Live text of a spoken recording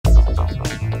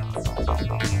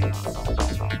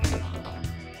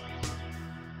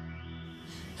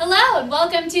and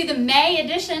welcome to the May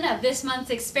edition of this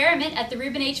month's experiment at the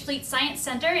Reuben H. Fleet Science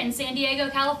Center in San Diego,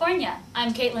 California.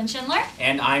 I'm Caitlin Schindler.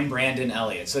 And I'm Brandon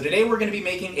Elliott. So today we're going to be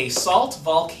making a salt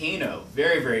volcano.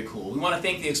 Very, very cool. We want to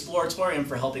thank the Exploratorium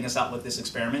for helping us out with this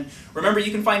experiment. Remember,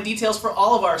 you can find details for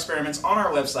all of our experiments on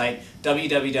our website,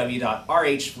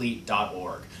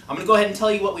 www.rhfleet.org. I'm going to go ahead and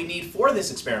tell you what we need for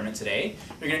this experiment today.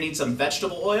 You're going to need some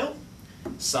vegetable oil,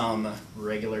 some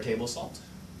regular table salt,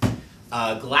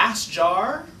 a glass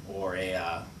jar or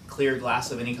a clear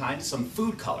glass of any kind, some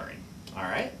food coloring. All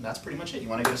right, that's pretty much it. You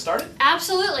want to get us started?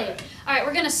 Absolutely. All right,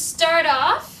 we're going to start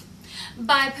off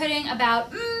by putting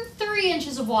about 3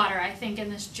 inches of water, I think, in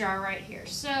this jar right here.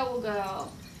 So we'll go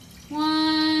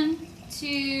 1,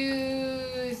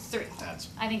 2, 3.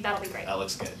 I think that'll be great. That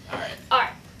looks good. All right. All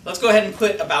right. Let's go ahead and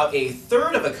put about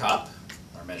 1/3 of a cup,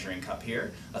 our measuring cup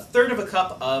here, 1/3 of a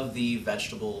cup of the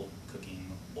vegetable cooking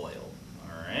oil.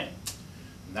 All right.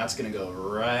 And that's going to go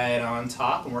right on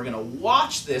top, and we're going to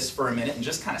watch this for a minute and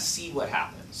just kind of see what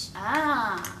happens.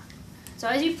 So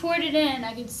as you poured it in,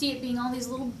 I could see it being all these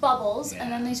little bubbles, and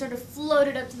then they sort of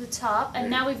floated up to the top, and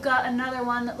now we've got another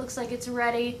one that looks like it's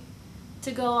ready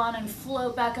to go on and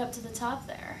float back up to the top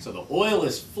there. So the oil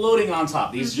is floating on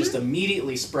top. These just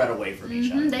immediately spread away from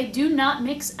each other. They do not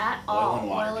mix at all. Oil and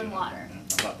water. Oil and water.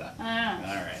 How about that?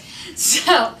 All right.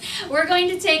 So we're going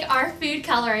to take our food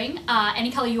coloring,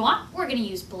 any color you want. We're going to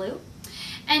use blue.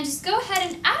 And just go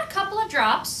ahead and add a couple of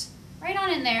drops right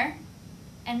on in there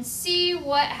and see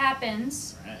what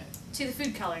happens to the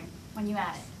food coloring when you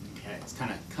add it. Okay, it's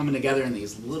kind of coming together in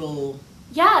these little...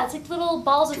 Yeah, it's like little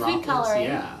balls of food coloring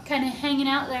yeah, kind of hanging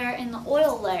out there in the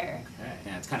oil layer. Okay,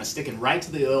 yeah, it's kind of sticking right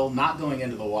to the oil, not going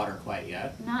into the water quite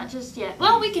yet. Not just yet.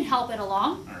 Well, we can help it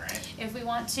along. All right. If we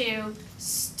want to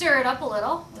stir it up a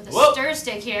little with a stir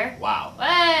stick here. Wow.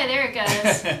 Hey, there it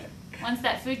goes. Once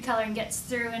that food coloring gets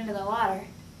through into the water.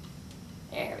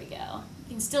 There we go.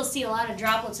 You can still see a lot of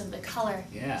droplets of the color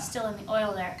still in the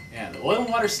oil there. Yeah, the oil and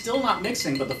water's still not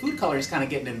mixing, but the food coloring is kind of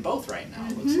getting in both right now,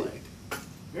 it looks like.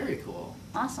 Very cool.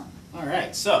 Awesome. All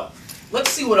right, so let's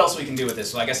see what else we can do with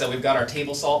this. So like I said, we've got our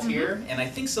table salt here, and I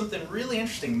think something really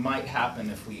interesting might happen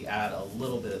if we add a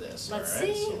little bit of this. Let's all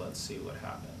right? see. So let's see what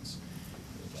happens.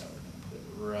 We're going to put it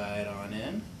right on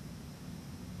in.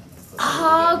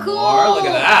 Oh, cool. More. Look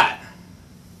at that.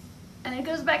 And it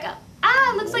goes back up.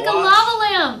 It looks like a lava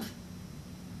lamp.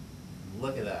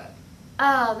 Look at that.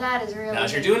 Oh, that is really Now,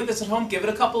 as you're doing this at home, give it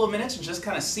a couple of minutes and just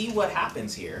kind of see what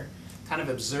happens here. Kind of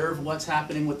observe what's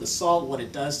happening with the salt, what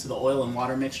it does to the oil and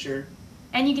water mixture.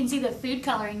 And you can see the food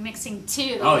coloring mixing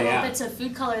too. The little bits of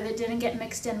food color that didn't get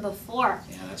mixed in before.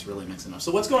 Yeah, that's really mixing up.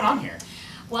 So what's going on here?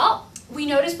 Well, we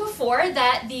noticed before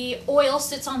that the oil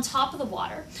sits on top of the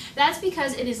water. That's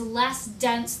because it is less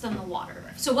dense than the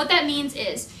water. So what that means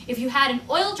is, if you had an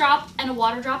oil drop and a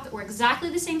water drop that were exactly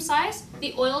the same size,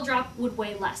 the oil drop would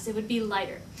weigh less. It would be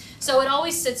lighter. So it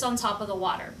always sits on top of the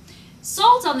water.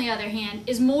 Salt, on the other hand,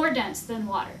 is more dense than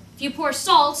water. If you pour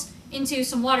salt into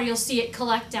some water, you'll see it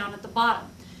collect down at the bottom.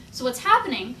 So what's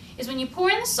happening is when you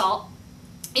pour in the salt,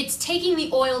 it's taking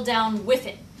the oil down with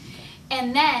it.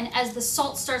 And then as the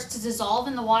salt starts to dissolve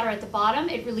in the water at the bottom,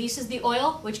 it releases the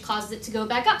oil, which causes it to go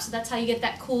back up. So that's how you get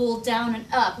that cool down and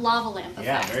up lava lamp effect.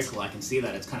 Yeah, very cool. I can see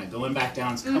that. It's kind of going back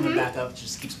down, it's coming back up, it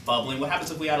just keeps bubbling. What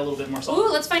happens if we add a little bit more salt? Ooh,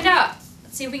 let's find out.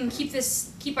 Let's see if we can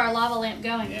keep our lava lamp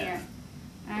going here.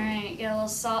 All right, get a little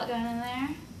salt going in there.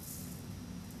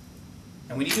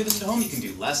 And when you do this at home, you can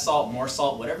do less salt, more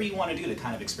salt, whatever you want to do to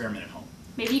kind of experiment at home.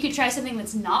 Maybe you could try something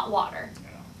that's not water.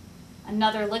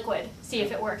 Another liquid. See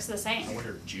if it works the same. I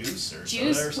wonder, juice or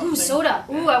juice? Soda or something? Ooh, soda.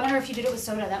 Ooh, I wonder if you did it with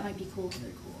soda. That might be cool.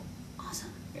 Very cool.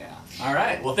 Awesome. Yeah. All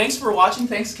right. Well, thanks for watching.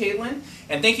 Thanks, Caitlin.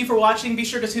 And thank you for watching. Be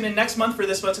sure to tune in next month for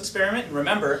this month's experiment. And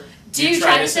remember, do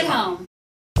try this at home.